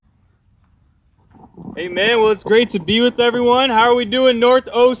Amen. Well, it's great to be with everyone. How are we doing, North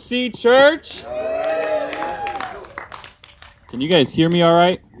OC Church? Can you guys hear me all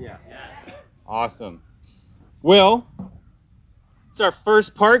right? Yeah. Awesome. Well, it's our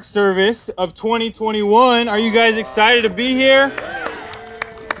first park service of 2021. Are you guys excited to be here?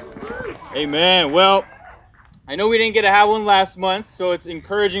 Amen. Well, I know we didn't get to have one last month, so it's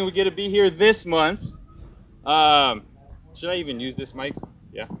encouraging we get to be here this month. Should I even use this mic?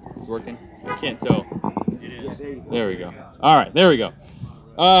 Yeah, it's working. I can't tell. It is. There we go. All right, there we go.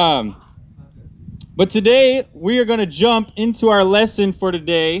 But today we are going to jump into our lesson for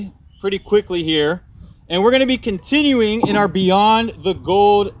today pretty quickly here. And we're going to be continuing in our Beyond the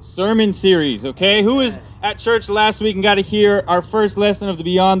Gold sermon series, okay? Who was at church last week and got to hear our first lesson of the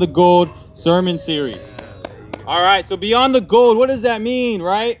Beyond the Gold sermon series? All right, so Beyond the Gold, what does that mean,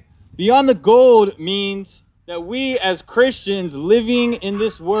 right? Beyond the Gold means that we as Christians living in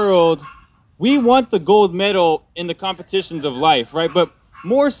this world, we want the gold medal in the competitions of life, right? But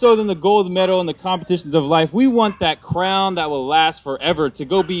more so than the gold medal in the competitions of life, we want that crown that will last forever, to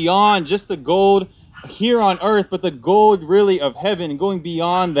go beyond just the gold here on earth, but the gold really of heaven, and going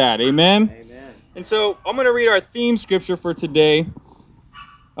beyond that. Amen? Amen. And so I'm going to read our theme scripture for today.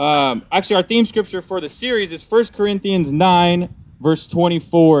 Actually, our theme scripture for the series is 1 Corinthians 9, verse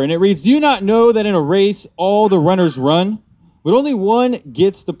 24. And it reads, "Do you not know that in a race all the runners run, but only one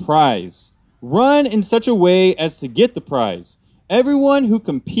gets the prize? Run in such a way as to get the prize. Everyone who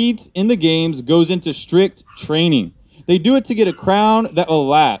competes in the games goes into strict training. They do it to get a crown that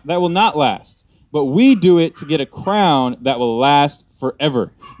will not last. But we do it to get a crown that will last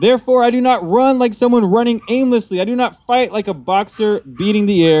forever. Therefore, I do not run like someone running aimlessly. I do not fight like a boxer beating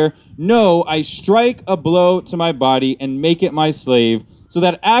the air. No, I strike a blow to my body and make it my slave, so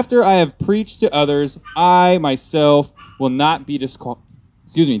that after I have preached to others, I myself will not be disqualified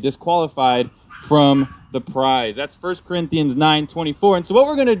from the prize." That's 1 Corinthians 9:24. And so what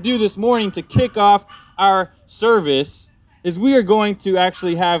we're going to do this morning to kick off our service is we are going to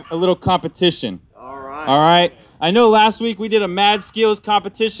actually have a little competition. All right. I know last week we did a mad skills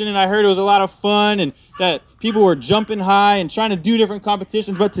competition, and I heard it was a lot of fun and that people were jumping high and trying to do different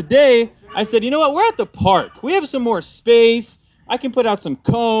competitions. But today I said, you know what? We're at the park. We have some more space. I can put out some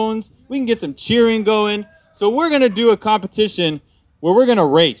cones. We can get some cheering going. So we're going to do a competition where we're going to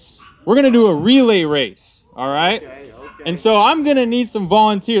race. We're going to do a relay race. All right. Okay. And so I'm going to need some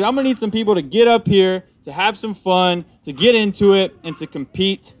volunteers. I'm going to need some people to get up here, to have some fun, to get into it, and to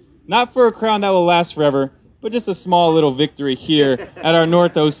compete. Not for a crown that will last forever, but just a small little victory here at our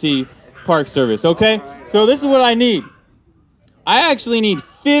North OC Park service, okay? So this is what I need. I actually need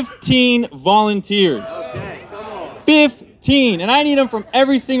 15 volunteers. Okay, come on. 15, and I need them from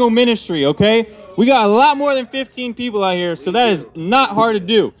every single ministry, okay? We got a lot more than 15 people out here, so that is not hard to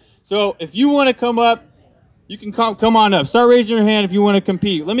do. So if you want to come up, you can come on up. Start raising your hand if you want to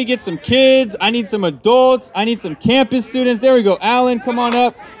compete. Let me get some kids. I need some adults. I need some campus students. There we go. Alan, come on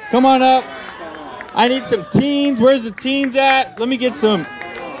up. Come on up. I need some teens. Where's the teens at? Let me get some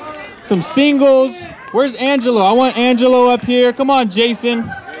singles. Where's Angelo? I want Angelo up here. Come on, Jason.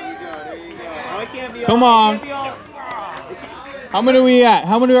 Come on. How many are we at?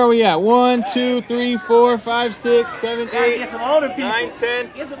 How many are we at? 1, 2, 3, 4, 5, 6, 7, 8, 9, 10.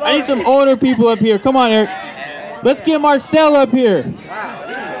 I need some older people up here. Come on, Eric. Let's get Marcel up here.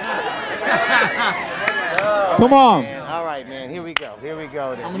 Come on. All right, man. Here we go. Here we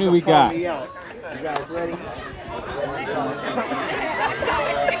go. Then. How many we got? You guys ready?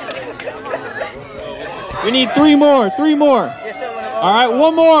 We need 3 more. 3 more. All right,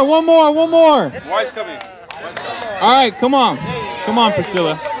 one more. Wife's coming. All right, come on. Come on,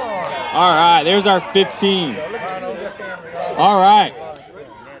 Priscilla. All right, there's our 15. All right.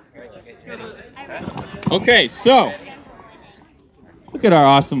 Okay, so look at our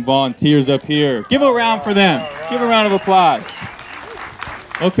awesome volunteers up here. Give a round for them. Give a round of applause.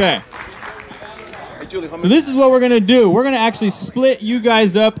 Okay. So this is what we're going to do. We're going to actually split you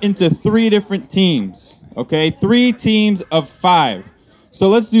guys up into 3 different teams. Okay, 3 teams of 5. So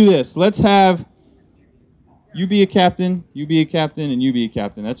let's do this. Let's have you be a captain, you be a captain, and you be a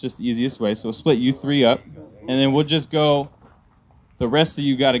captain. That's just the easiest way. So we'll split you 3 up, and then we'll just go. The rest of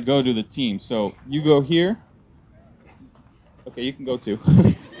you got to go to the team. So you go here. Okay, you can go too.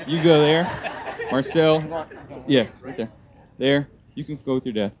 You go there. Marcel. Yeah, right there. There. You can go with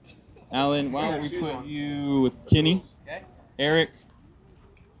your dad. Alan, why don't we put you with Kenny? Eric,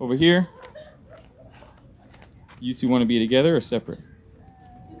 over here. You two want to be together or separate?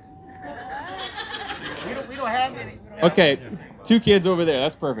 We don't have any. Okay, 2 kids over there.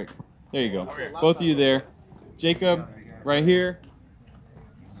 That's perfect. There you go. Both of you there. Jacob, right here.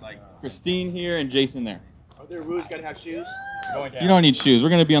 Christine here and Jason there. Are there rules? You gotta have shoes. You don't need shoes. We're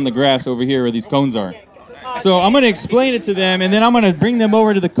going to be on the grass over here where these cones are. So I'm going to explain it to them, and then I'm going to bring them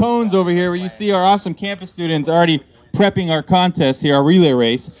over to the cones over here where you see our awesome campus students already prepping our contest here, our relay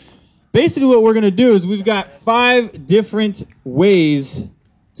race. Basically what we're going to do is we've got 5 different ways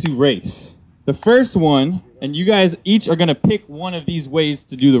to race. The first one, and you guys each are going to pick one of these ways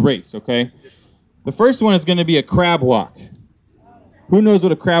to do the race, okay? The first one is going to be a crab walk. Who knows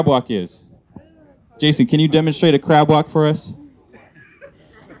what a crab walk is? Jason, can you demonstrate a crab walk for us?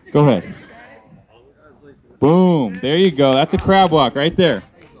 Go ahead. Boom. There you go. That's a crab walk right there.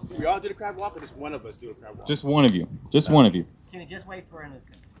 We all do the crab walk, or just one of us do a crab walk? Just one of you. Just one of you. Can you just wait for an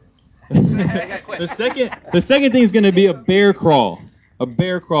The second thing is going to be a bear crawl. A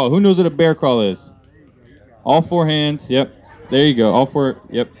bear crawl. Who knows what a bear crawl is? All 4 hands. Yep. There you go. All 4.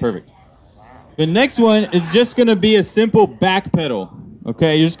 Yep. Perfect. The next one is just going to be a simple back pedal.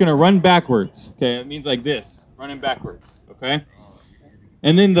 Okay. You're just going to run backwards. Okay. It means like this. Running backwards. Okay.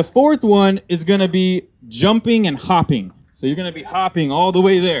 And then the 4th one is going to be jumping and hopping. So you're going to be hopping all the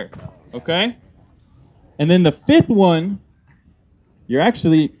way there. Okay. And then the 5th one, you're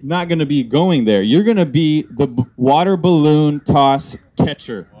actually not going to be going there. You're going to be the water balloon toss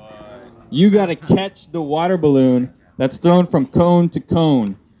catcher. You got to catch the water balloon that's thrown from cone to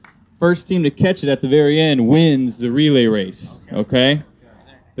cone. First team to catch it at the very end wins the relay race. Okay?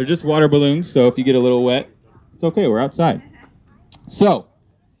 They're just water balloons, so if you get a little wet, it's okay. We're outside. So,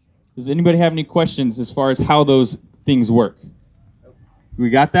 does anybody have any questions as far as how those things work? We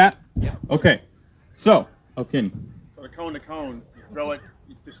got that? Yeah. Okay. So, okay. So the cone to cone, you throw it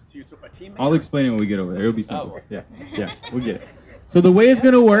just to a teammate? I'll explain it when we get over there. It'll be simple. Yeah, we'll get it. So the way it's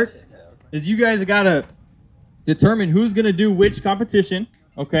going to work is you guys got to determine who's going to do which competition,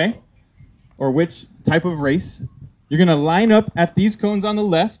 okay, or which type of race. You're going to line up at these cones on the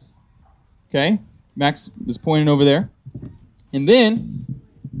left, okay? Max is pointing over there. And then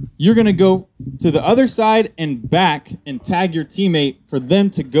you're going to go to the other side and back and tag your teammate for them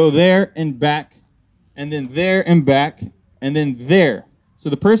to go there and back, and then there and back, and then there. So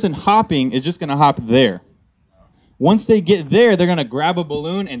the person hopping is just going to hop there. Once they get there, they're going to grab a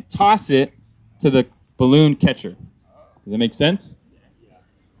balloon and toss it to the balloon catcher. Does that make sense?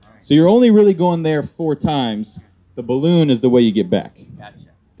 So you're only really going there 4 times. The balloon is the way you get back. Gotcha.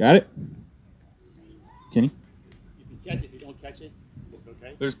 Got it? Kenny? If you catch it, if you don't catch it, it's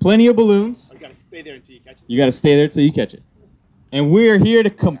okay. There's plenty of balloons. Oh, you gotta stay there until you catch it. You got to stay there till you catch it. And we're here to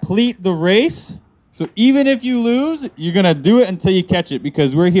complete the race. So even if you lose, you're going to do it until you catch it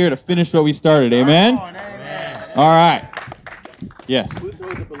because we're here to finish what we started. Amen? All right. Yes. Who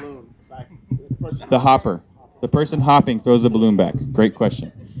throws the balloon back? The hopper. The person hopping throws the balloon back. Great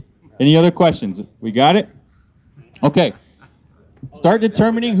question. Any other questions? We got it? Okay. Start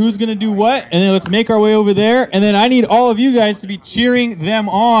determining who's going to do what, and then let's make our way over there. And then I need all of you guys to be cheering them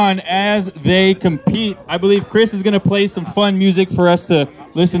on as they compete. I believe Chris is going to play some fun music for us to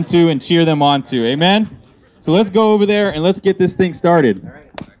listen to and cheer them on to. Amen? So let's go over there and let's get this thing started.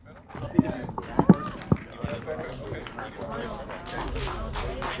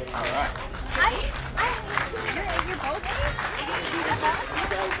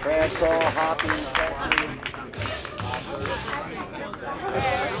 Crab crawl, hopping,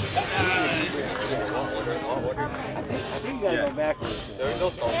 you gotta go backwards.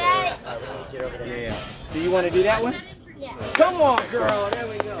 Yeah. So you want to do that one? Yeah. Come on, girl. There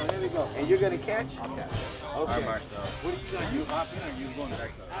we go. There we go. And you're gonna catch? Okay. Okay. What are you gonna do? You hopping or you going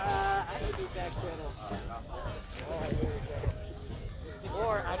back though? I could do back pedal.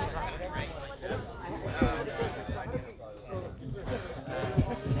 Or I can hop it.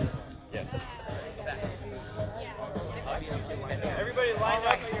 Everybody line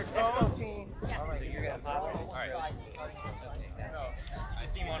up at your cone. Team. All right, so you're going to hop it. All right.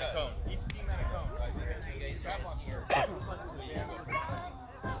 Team on a cone. Each team on a cone.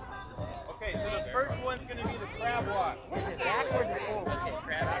 Okay, so the first one's going to be the crab walk. Is it backwards or forward?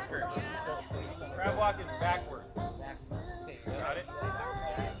 Backwards. Crab walk is backwards. Got it?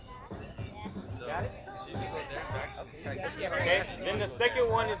 Got it? Okay, then the second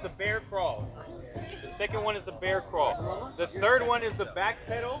one is the bear crawl. The second one is the bear crawl. The third one is the back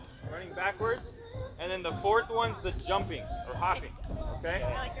pedal, running backwards. And then the 4th one's the jumping or hopping. Okay?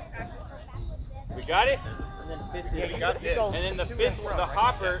 We got it? We got this. And then the 5th one, the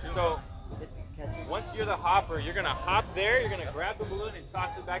hopper. So once you're the hopper, you're going to hop there, you're going to grab the balloon and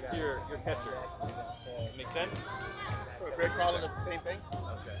toss it back to your catcher. Make sense? So a bear crawl is the same thing?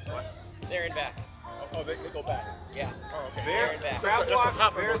 Okay. What? There and back. Oh, they go back. Yeah. Oh, okay. Bear, crab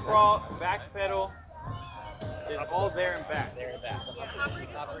walk, bear crawl, back pedal, is all there and back. There and back.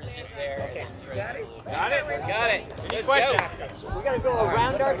 Hopper is just there. Okay, you got it? Got it? Got it. Any Let's questions? go. We gotta go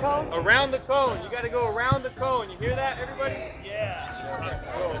around our cone? Around the cone. You got to go around the cone. You hear that, everybody? Yeah.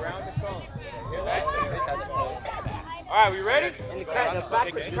 Go around the cone. Hear that? All right, we ready? And the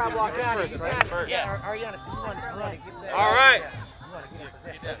backwards crowd walk out. First, right? First. Yeah. Ariana, run. All right.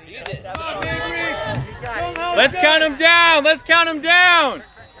 Let's do this. Let's count them down. Let's count them down.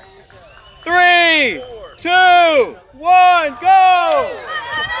 3, 2, 1, go!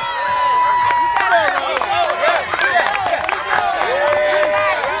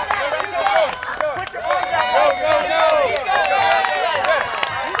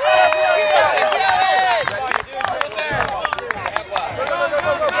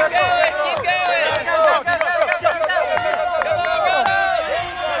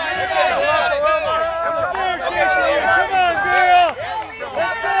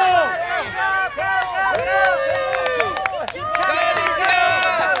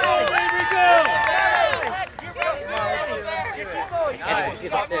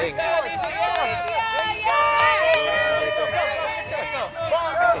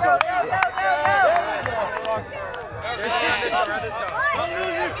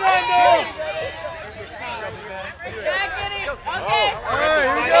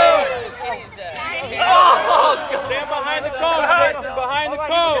 Stand behind the cone, Jason, behind the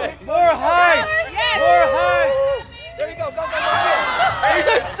cone. More height! Yes. More height! There you go. These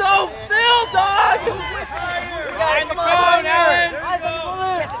are so filled, dog! Behind the cone, Aaron. Eyes on the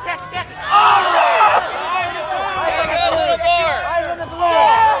balloon! A little more. Eyes on the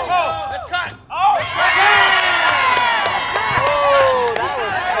balloon! Let's cut. Oh, that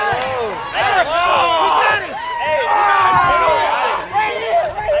was close! We got it!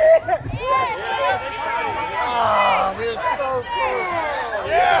 Oh, we were so close!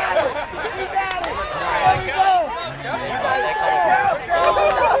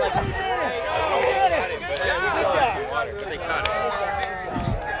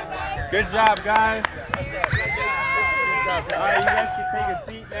 Good job, guys. All right, you guys can take a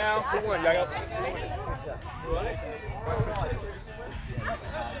seat now.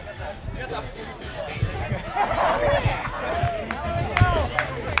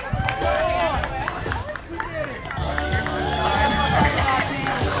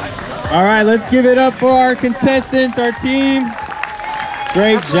 All right, let's give it up for our contestants, our team.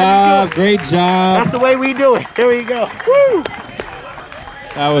 Great job, great job. That's the way we do it. There we go. Woo!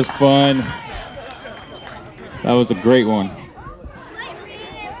 That was fun. That was a great one.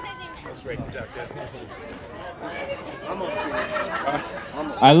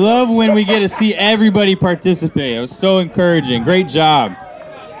 I love when we get to see everybody participate. It was so encouraging. Great job.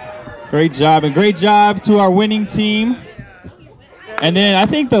 Great job. And great job to our winning team. And then I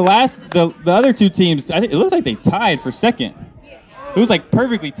think the other two teams, I think it looked like they tied for second. It was like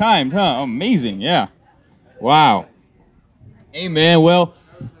perfectly timed, huh? Amazing, yeah. Wow. Amen. Well,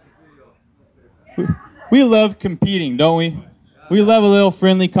 we love competing, don't we? We love a little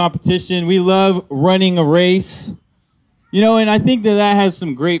friendly competition. We love running a race. You know, and I think that has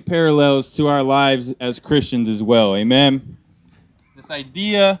some great parallels to our lives as Christians as well. Amen. This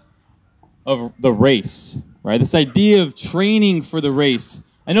idea of the race, right? This idea of training for the race.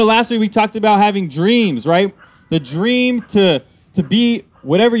 I know last week we talked about having dreams, right? The dream to be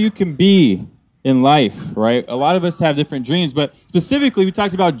whatever you can be in life, right? A lot of us have different dreams, but specifically we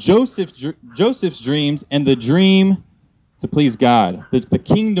talked about Joseph's dreams and the dream to please God, the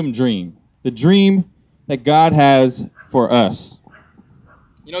kingdom dream, the dream that God has for us.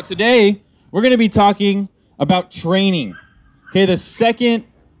 You know, today we're going to be talking about training. Okay, the second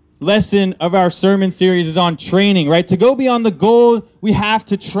lesson of our sermon series is on training, right? To go beyond the goal, we have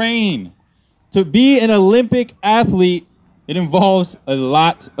to train. To be an Olympic athlete, it involves a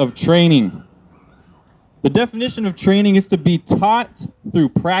lot of training. The definition of training is to be taught through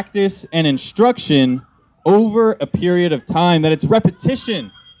practice and instruction over a period of time, that it's repetition,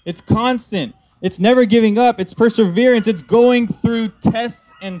 it's constant, it's never giving up, it's perseverance, it's going through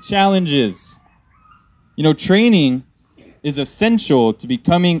tests and challenges. You know, training is essential to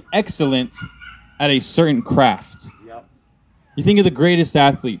becoming excellent at a certain craft. Yep. You think of the greatest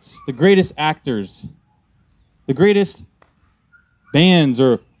athletes, the greatest actors, the greatest bands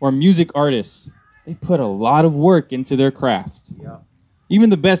or music artists. They put a lot of work into their craft. Yep. Even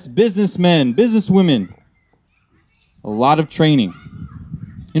the best businessmen, businesswomen, a lot of training.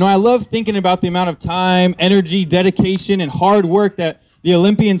 You know, I love thinking about the amount of time, energy, dedication, and hard work that the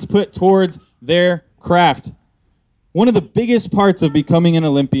Olympians put towards their craft. One of the biggest parts of becoming an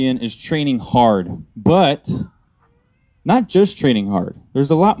Olympian is training hard, but not just training hard.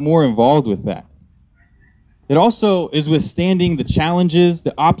 There's a lot more involved with that. It also is withstanding the challenges,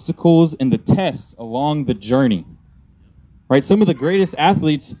 the obstacles, and the tests along the journey. Right? Some of the greatest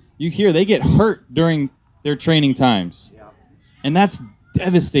athletes you hear, they get hurt during their training times. Yeah. And that's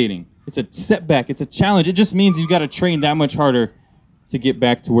devastating. It's a setback. It's a challenge. It just means you've got to train that much harder to get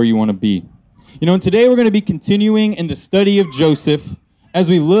back to where you want to be. You know, and today we're going to be continuing in the study of Joseph as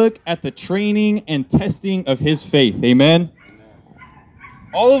we look at the training and testing of his faith. Amen?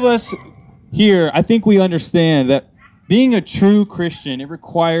 All of us here, I think we understand that being a true Christian, it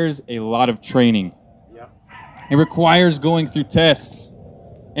requires a lot of training. Yeah. It requires going through tests.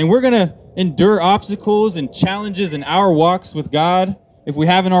 And we're going to endure obstacles and challenges in our walks with God if we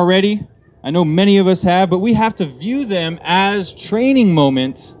haven't already. I know many of us have, but we have to view them as training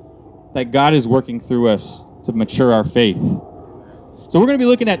moments that God is working through us to mature our faith. So we're going to be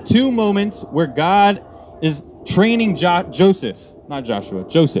looking at two moments where God is training Joseph. Not Joshua,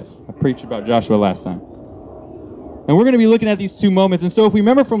 Joseph. I preached about Joshua last time. And we're going to be looking at these two moments. And so if we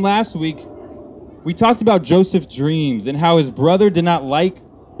remember from last week, we talked about Joseph's dreams and how his brothers didn't like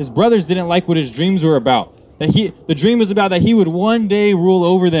what his dreams were about. The dream was about that he would one day rule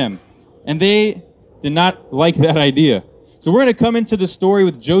over them. And they did not like that idea. So we're going to come into the story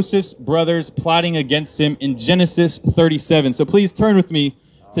with Joseph's brothers plotting against him in Genesis 37. So please turn with me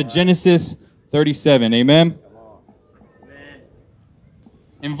to Genesis 37. Amen?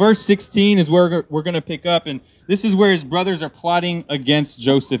 In verse 16 is where we're going to pick up, and this is where his brothers are plotting against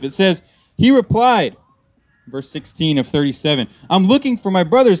Joseph. It says, he replied, verse 16 of 37, I'm looking for my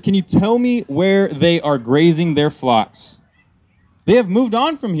brothers. Can you tell me where they are grazing their flocks? They have moved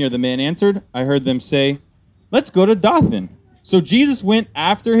on from here, the man answered. I heard them say, let's go to Dothan. So Jesus went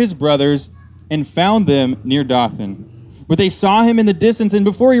after his brothers and found them near Dothan. But they saw him in the distance, and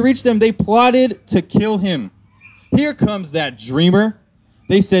before he reached them, they plotted to kill him. Here comes that dreamer.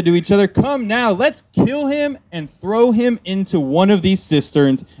 They said to each other, come now, let's kill him and throw him into one of these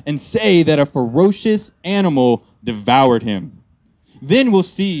cisterns and say that a ferocious animal devoured him. Then we'll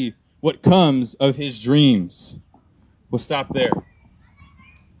see what comes of his dreams. We'll stop there.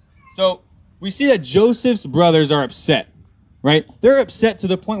 So we see that Joseph's brothers are upset, right? They're upset to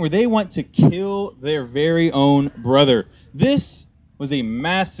the point where they want to kill their very own brother. This was a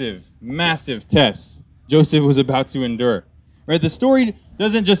massive, massive test Joseph was about to endure. Right? The story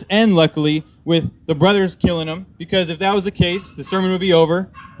doesn't just end, luckily, with the brothers killing him, because if that was the case, the sermon would be over,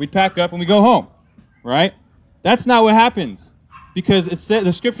 we'd pack up and we go home, right? That's not what happens, because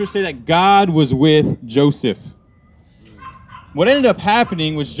the scriptures say that God was with Joseph. What ended up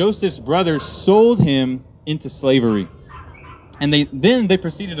happening was Joseph's brothers sold him into slavery. And then they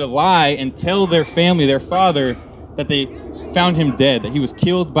proceeded to lie and tell their family, their father, that they found him dead, that he was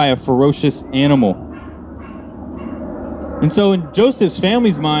killed by a ferocious animal. And so in Joseph's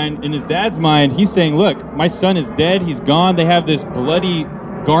family's mind, in his dad's mind, he's saying, look, my son is dead. He's gone. They have this bloody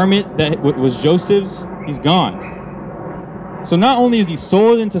garment that was Joseph's. He's gone. So not only is he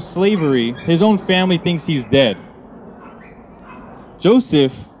sold into slavery, his own family thinks he's dead.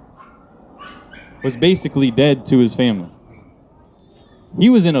 Joseph was basically dead to his family. He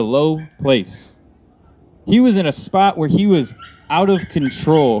was in a low place. He was in a spot where he was out of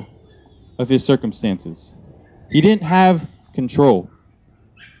control of his circumstances. He didn't have control.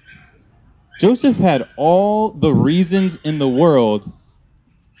 Joseph had all the reasons in the world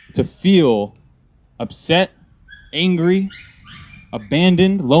to feel upset, angry,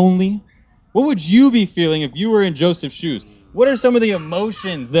 abandoned, lonely. What would you be feeling if you were in Joseph's shoes? What are some of the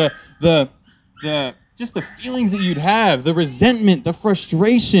emotions, the feelings that you'd have, the resentment, the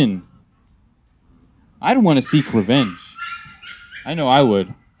frustration? I'd want to seek revenge. I know I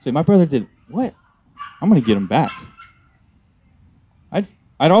would. Say, my brother did what? I'm going to get him back.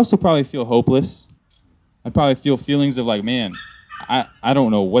 I'd also probably feel hopeless. I'd probably feel feelings of like, man, I don't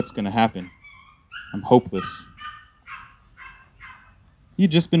know what's going to happen. I'm hopeless.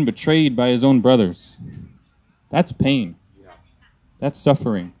 He'd just been betrayed by his own brothers. That's pain. That's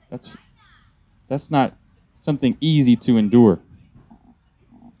suffering. That's not something easy to endure.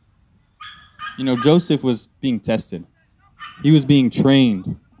 You know, Joseph was being tested. He was being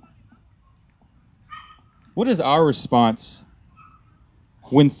trained. What is our response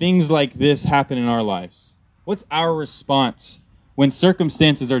when things like this happen in our lives? What's our response when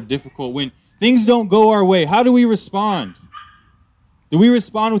circumstances are difficult, when things don't go our way? How do we respond? Do we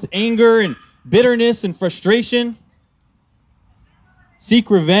respond with anger and bitterness and frustration? Seek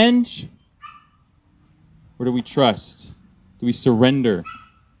revenge? Or do we trust? Do we surrender?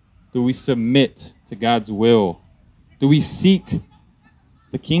 Do we submit to God's will? Do we seek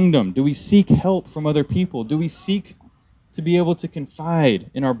the kingdom? Do we seek help from other people? Do we seek to be able to confide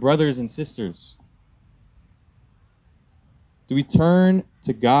in our brothers and sisters? Do we turn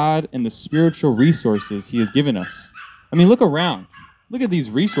to God and the spiritual resources he has given us? I mean, look around. Look at these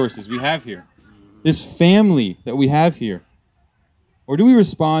resources we have here. This family that we have here. Or do we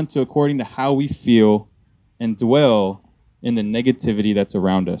respond to according to how we feel and dwell in the negativity that's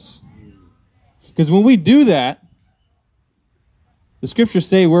around us? Because when we do that, the scriptures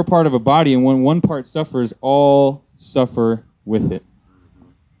say we're part of a body, and when one part suffers, all suffer with it.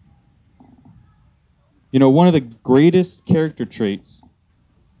 You know, one of the greatest character traits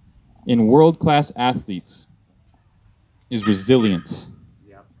in world-class athletes is resilience.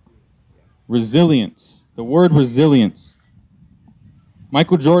 Resilience. The word resilience.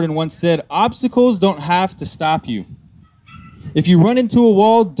 Michael Jordan once said, obstacles don't have to stop you. If you run into a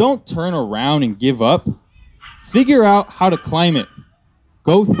wall, don't turn around and give up. Figure out how to climb it.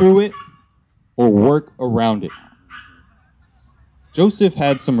 Go through it or work around it. Joseph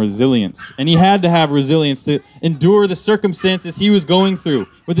had some resilience, and he had to have resilience to endure the circumstances he was going through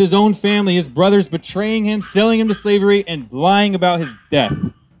with his own family, his brothers betraying him, selling him to slavery, and lying about his death.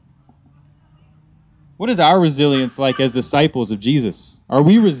 What is our resilience like as disciples of Jesus? Are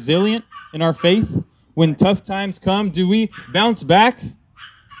we resilient in our faith? When tough times come, do we bounce back?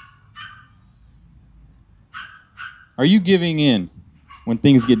 Are you giving in when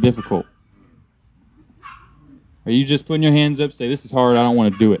things get difficult? Are you just putting your hands up, say, this is hard, I don't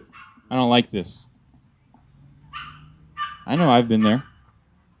want to do it. I don't like this. I know I've been there.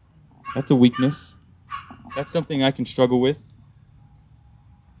 That's a weakness. That's something I can struggle with.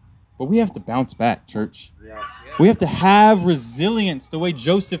 But we have to bounce back, church. Yeah. We have to have resilience the way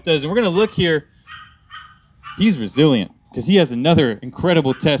Joseph does. And we're going to look here. He's resilient because he has another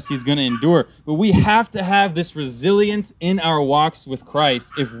incredible test he's going to endure. But we have to have this resilience in our walks with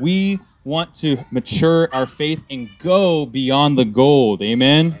Christ if we want to mature our faith and go beyond the gold.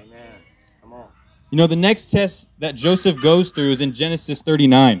 Amen? Amen. Come on. You know, the next test that Joseph goes through is in Genesis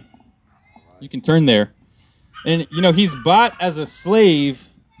 39. You can turn there. And, you know, he's bought as a slave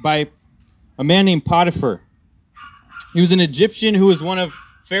by a man named Potiphar. He was an Egyptian who was one of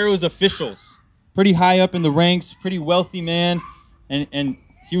Pharaoh's officials. Pretty high up in the ranks, pretty wealthy man. And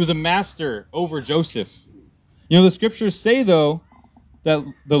he was a master over Joseph. You know, the scriptures say, though, that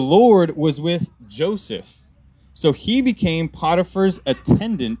the Lord was with Joseph. So he became Potiphar's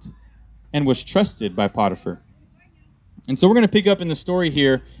attendant and was trusted by Potiphar. And so we're going to pick up in the story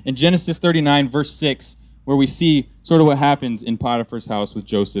here in Genesis 39, verse 6, where we see sort of what happens in Potiphar's house with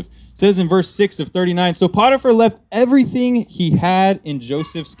Joseph. It says in verse 6 of 39, so Potiphar left everything he had in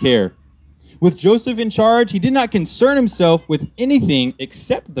Joseph's care. With Joseph in charge, he did not concern himself with anything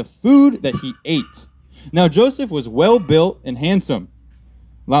except the food that he ate. Now Joseph was well built and handsome.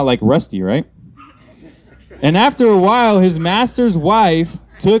 A lot like Rusty, right? And after a while, his master's wife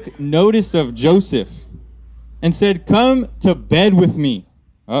took notice of Joseph and said, come to bed with me.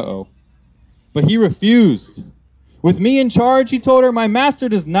 Uh-oh. But he refused. With me in charge, he told her, my master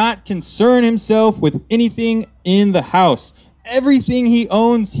does not concern himself with anything in the house. Everything he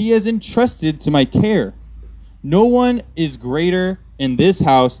owns, he has entrusted to my care. No one is greater in this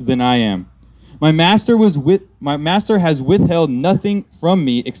house than I am. My master has withheld nothing from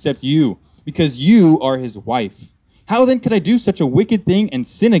me except you, because you are his wife. How then could I do such a wicked thing and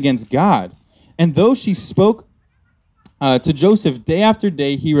sin against God? And though she spoke to Joseph day after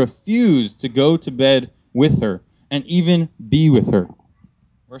day, he refused to go to bed with her and even be with her.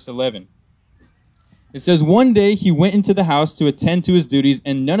 Verse 11. It says, one day he went into the house to attend to his duties,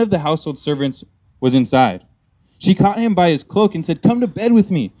 and none of the household servants was inside. She caught him by his cloak and said, come to bed with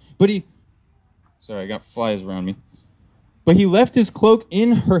me. Sorry, I got flies around me. But he left his cloak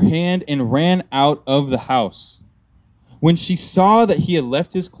in her hand and ran out of the house. When she saw that he had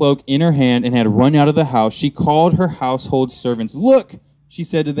left his cloak in her hand and had run out of the house, she called her household servants. Look, she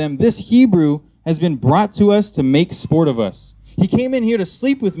said to them, this Hebrew has been brought to us to make sport of us. He came in here to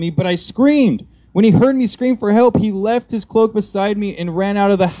sleep with me, but I screamed. When he heard me scream for help, he left his cloak beside me and ran out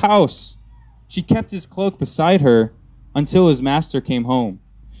of the house. She kept his cloak beside her until his master came home.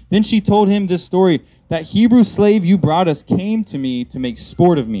 Then she told him this story. That Hebrew slave you brought us came to me to make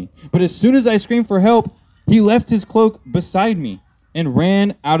sport of me. But as soon as I screamed for help, he left his cloak beside me and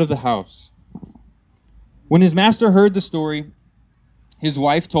ran out of the house. When his master heard the story, his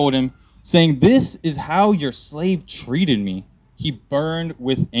wife told him, saying, this is how your slave treated me. He burned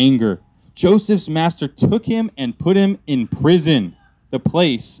with anger. Joseph's master took him and put him in prison, the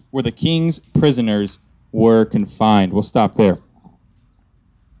place where the king's prisoners were confined. We'll stop there.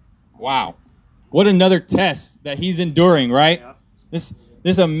 Wow. What another test that he's enduring, right? Yeah.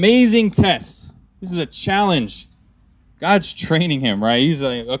 This amazing test. This is a challenge. God's training him, right? He's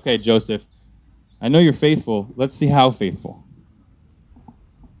like, okay, Joseph, I know you're faithful. Let's see how faithful.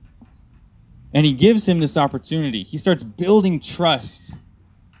 And he gives him this opportunity. He starts building trust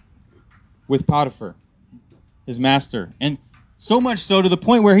with Potiphar, his master. And so much so to the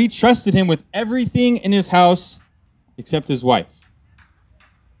point where he trusted him with everything in his house except his wife.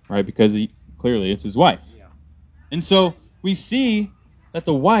 Right? Because clearly it's his wife. Yeah. And so we see that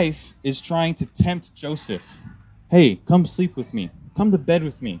the wife is trying to tempt Joseph. Hey, come sleep with me. Come to bed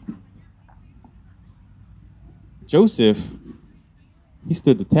with me. Joseph, he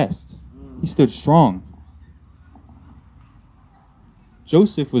stood the test. He stood strong.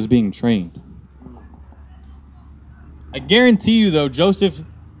 Joseph was being trained. I guarantee you, though, Joseph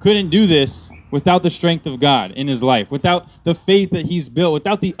couldn't do this without the strength of God in his life, without the faith that he's built,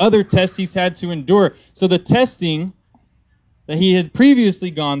 without the other tests he's had to endure. So the testing that he had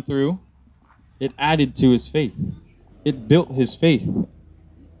previously gone through, it added to his faith. It built his faith. You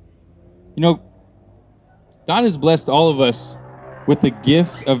know, God has blessed all of us with the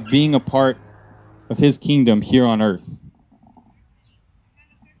gift of being a part of his kingdom here on earth.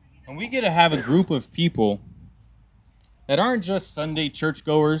 And we get to have a group of people that aren't just Sunday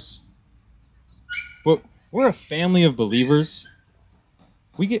churchgoers, but we're a family of believers.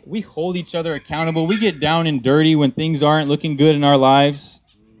 We hold each other accountable. We get down and dirty when things aren't looking good in our lives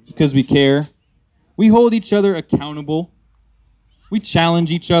because we care. We hold each other accountable. We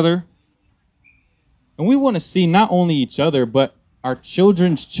challenge each other. And we want to see not only each other, but our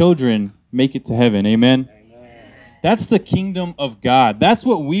children's children make it to heaven. Amen? That's the kingdom of God. That's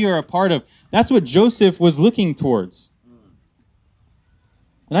what we are a part of. That's what Joseph was looking towards.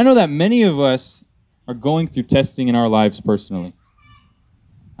 And I know that many of us are going through testing in our lives personally.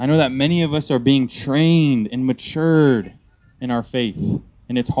 I know that many of us are being trained and matured in our faith.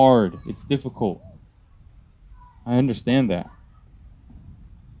 And it's hard. It's difficult. I understand that.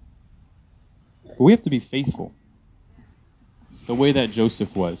 But we have to be faithful the way that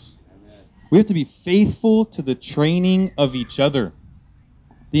Joseph was. We have to be faithful to the training of each other,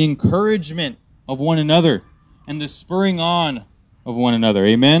 the encouragement of one another, and the spurring on of one another.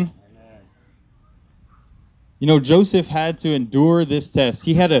 Amen? You know, Joseph had to endure this test.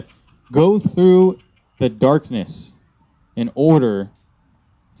 He had to go through the darkness in order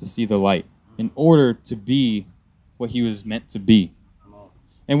to see the light, in order to be what he was meant to be.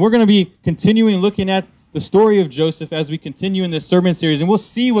 And we're going to be continuing looking at the story of Joseph as we continue in this sermon series, and we'll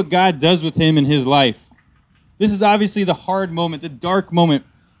see what God does with him in his life. This is obviously the hard moment, the dark moment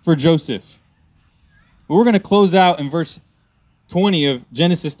for Joseph. But we're going to close out in verse 20 of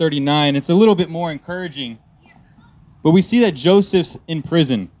Genesis 39. It's a little bit more encouraging. But we see that Joseph's in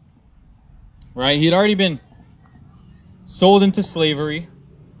prison, right? He had already been sold into slavery.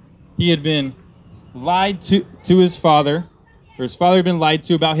 He had been lied to his father, or his father had been lied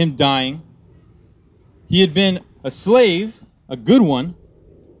to about him dying. He had been a slave, a good one,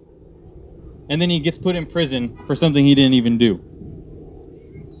 and then he gets put in prison for something he didn't even do.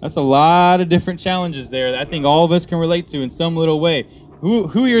 That's a lot of different challenges there that I think all of us can relate to in some little way. Who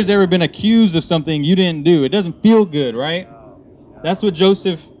here has ever been accused of something you didn't do? It doesn't feel good, right? That's what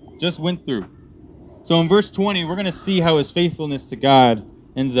Joseph just went through. So in verse 20, we're going to see how his faithfulness to God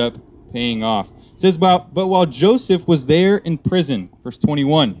ends up paying off. It says, but while Joseph was there in prison, verse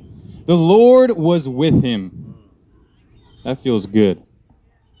 21, the Lord was with him. That feels good.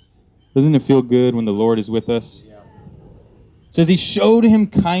 Doesn't it feel good when the Lord is with us? It says he showed him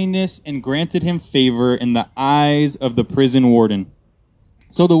kindness and granted him favor in the eyes of the prison warden.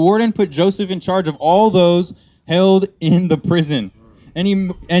 So the warden put Joseph in charge of all those held in the prison. And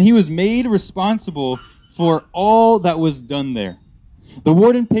he was made responsible for all that was done there. The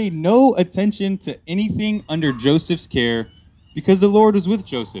warden paid no attention to anything under Joseph's care because the Lord was with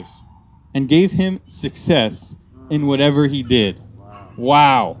Joseph and gave him success in whatever he did.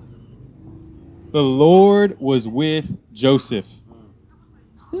 Wow. The Lord was with Joseph.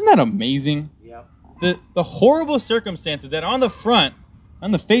 Isn't that amazing? Yep. The horrible circumstances that on the front,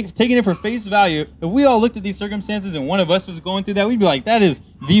 on the face, taking it for face value, if we all looked at these circumstances and one of us was going through that, we'd be like, that is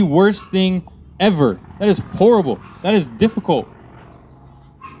the worst thing ever. That is horrible. That is difficult.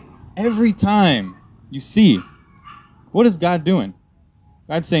 Every time you see, what is God doing?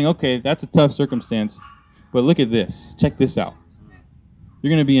 God's saying, okay, that's a tough circumstance, but look at this. Check this out. You're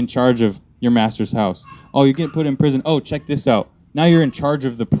going to be in charge of your master's house. Oh, you're getting put in prison. Oh, check this out. Now you're in charge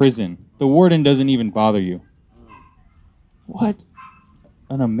of the prison. The warden doesn't even bother you. What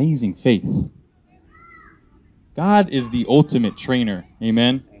an amazing faith. God is the ultimate trainer.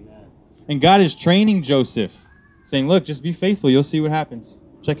 Amen? And God is training Joseph, saying, look, just be faithful. You'll see what happens.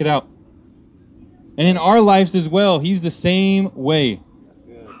 Check it out. And in our lives as well, he's the same way.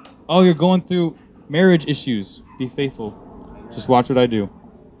 Oh, you're going through marriage issues. Be faithful. Just watch what I do.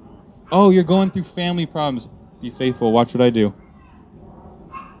 Oh, you're going through family problems. Be faithful. Watch what I do.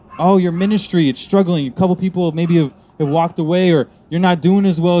 Oh, your ministry, it's struggling. A couple people maybe have walked away, or you're not doing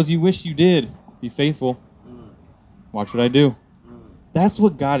as well as you wish you did. Be faithful. Watch what I do. That's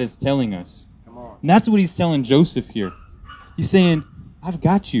what God is telling us. Come on. And that's what he's telling Joseph here. He's saying, I've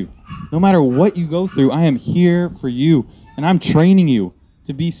got you. No matter what you go through, I am here for you. And I'm training you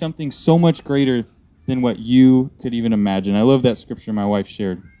to be something so much greater than what you could even imagine. I love that scripture my wife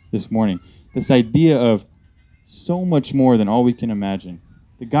shared this morning. This idea of so much more than all we can imagine.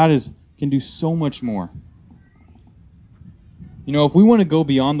 That God can do so much more. You know, if we want to go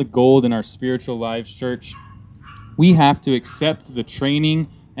beyond the gold in our spiritual lives, church, we have to accept the training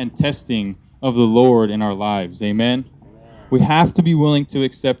and testing of the Lord in our lives. Amen? We have to be willing to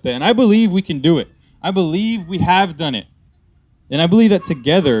accept that. And I believe we can do it. I believe we have done it. And I believe that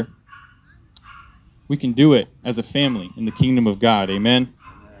together we can do it as a family in the kingdom of God. Amen?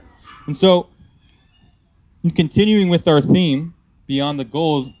 And so, in continuing with our theme, Beyond the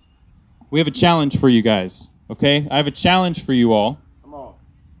Gold, we have a challenge for you guys. Okay? I have a challenge for you all. Come on.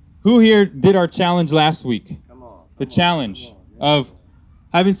 Who here did our challenge last week? Come on. The challenge of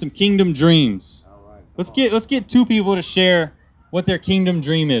having some kingdom dreams. All right. Let's get two people to share what their kingdom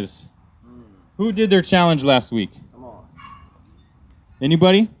dream is. Who did their challenge last week? Come on.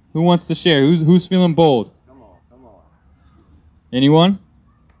 Anybody? Who wants to share? Who's feeling bold? Come on. Come on. Anyone?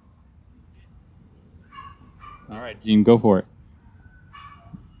 All right, Gene, go for it.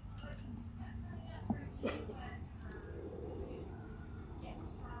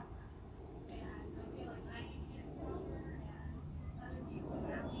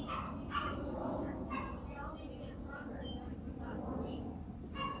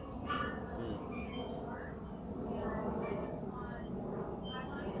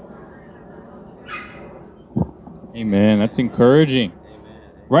 Amen. That's encouraging.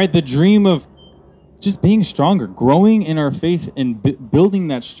 Right? The dream of just being stronger, growing in our faith and building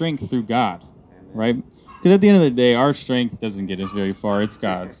that strength through God. Right? Because at the end of the day, our strength doesn't get us very far. It's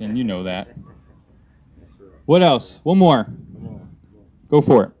God's, and you know that. What else? One more. Go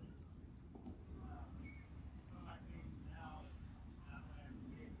for it.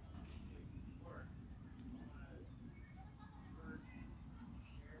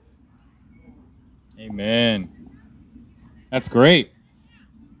 Amen. That's great.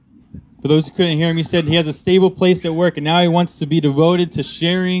 For those who couldn't hear him, he said he has a stable place at work, and now he wants to be devoted to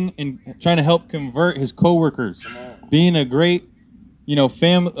sharing and trying to help convert his coworkers. Being a great,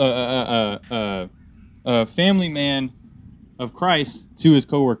 family man of Christ to his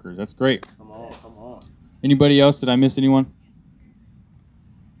coworkers. That's great. Come on. Come on. Anybody else? Did I miss anyone?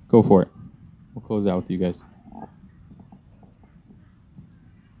 Go for it. We'll close out with you guys.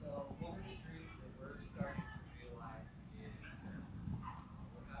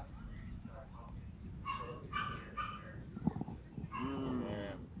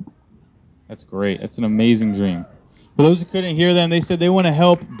 That's great. That's an amazing dream. For those who couldn't hear them, they said they want to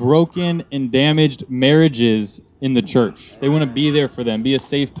help broken and damaged marriages in the church. They want to be there for them, be a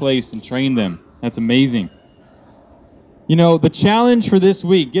safe place, and train them. That's amazing. The challenge for this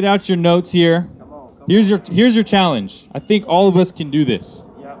week, get out your notes here. Here's your challenge. I think all of us can do this.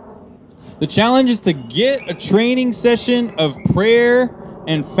 The challenge is to get a training session of prayer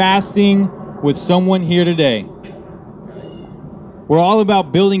and fasting with someone here today. We're all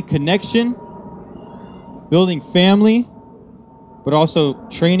about building connection, building family, but also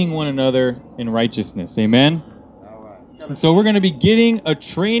training one another in righteousness. Amen? And so we're going to be getting a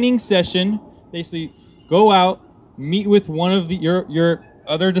training session. Basically, go out, meet with one of your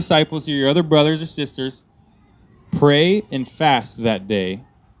other disciples or your other brothers or sisters, pray and fast that day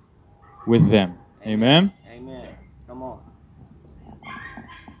with them. Amen? Amen. Come on.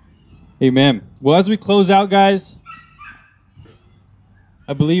 Amen. Well, as we close out, guys,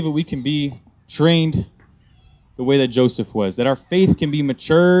 I believe that we can be trained the way that Joseph was, that our faith can be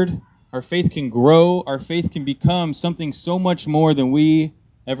matured, our faith can grow, our faith can become something so much more than we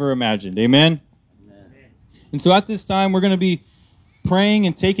ever imagined. Amen? Amen. And so at this time, we're going to be praying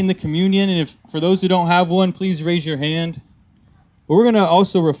and taking the communion. And if for those who don't have one, please raise your hand. But we're going to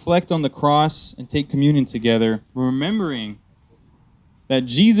also reflect on the cross and take communion together, remembering that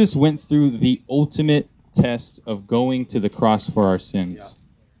Jesus went through the ultimate test of going to the cross for our sins. Yeah.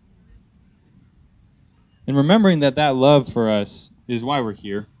 And remembering that love for us is why we're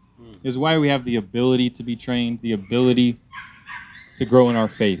here, is why we have the ability to be trained, the ability to grow in our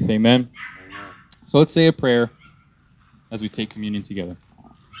faith. Amen? Amen. So let's say a prayer as we take communion together.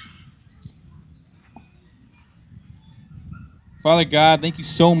 Father God, thank you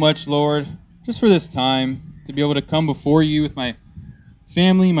so much, Lord, just for this time to be able to come before you with my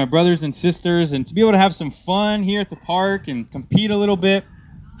family, my brothers and sisters, and to be able to have some fun here at the park and compete a little bit,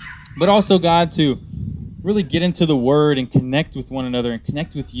 but also, God, to really get into the Word and connect with one another and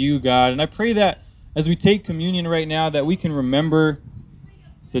connect with you, God. And I pray that as we take communion right now, that we can remember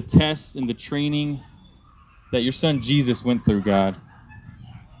the tests and the training that your Son Jesus went through, God.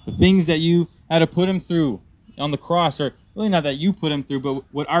 The things that you had to put him through on the cross, or really not that you put him through, but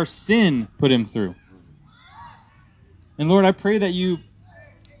what our sin put him through. And Lord, I pray that you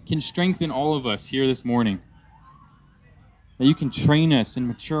can strengthen all of us here this morning. That you can train us and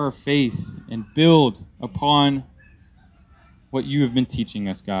mature our faith and build upon what you have been teaching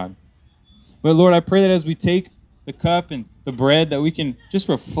us, God. But Lord, I pray that as we take the cup and the bread, that we can just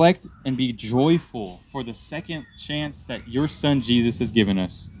reflect and be joyful for the second chance that your Son Jesus has given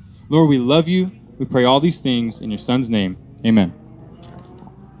us. Lord, we love you. We pray all these things in your Son's name. Amen.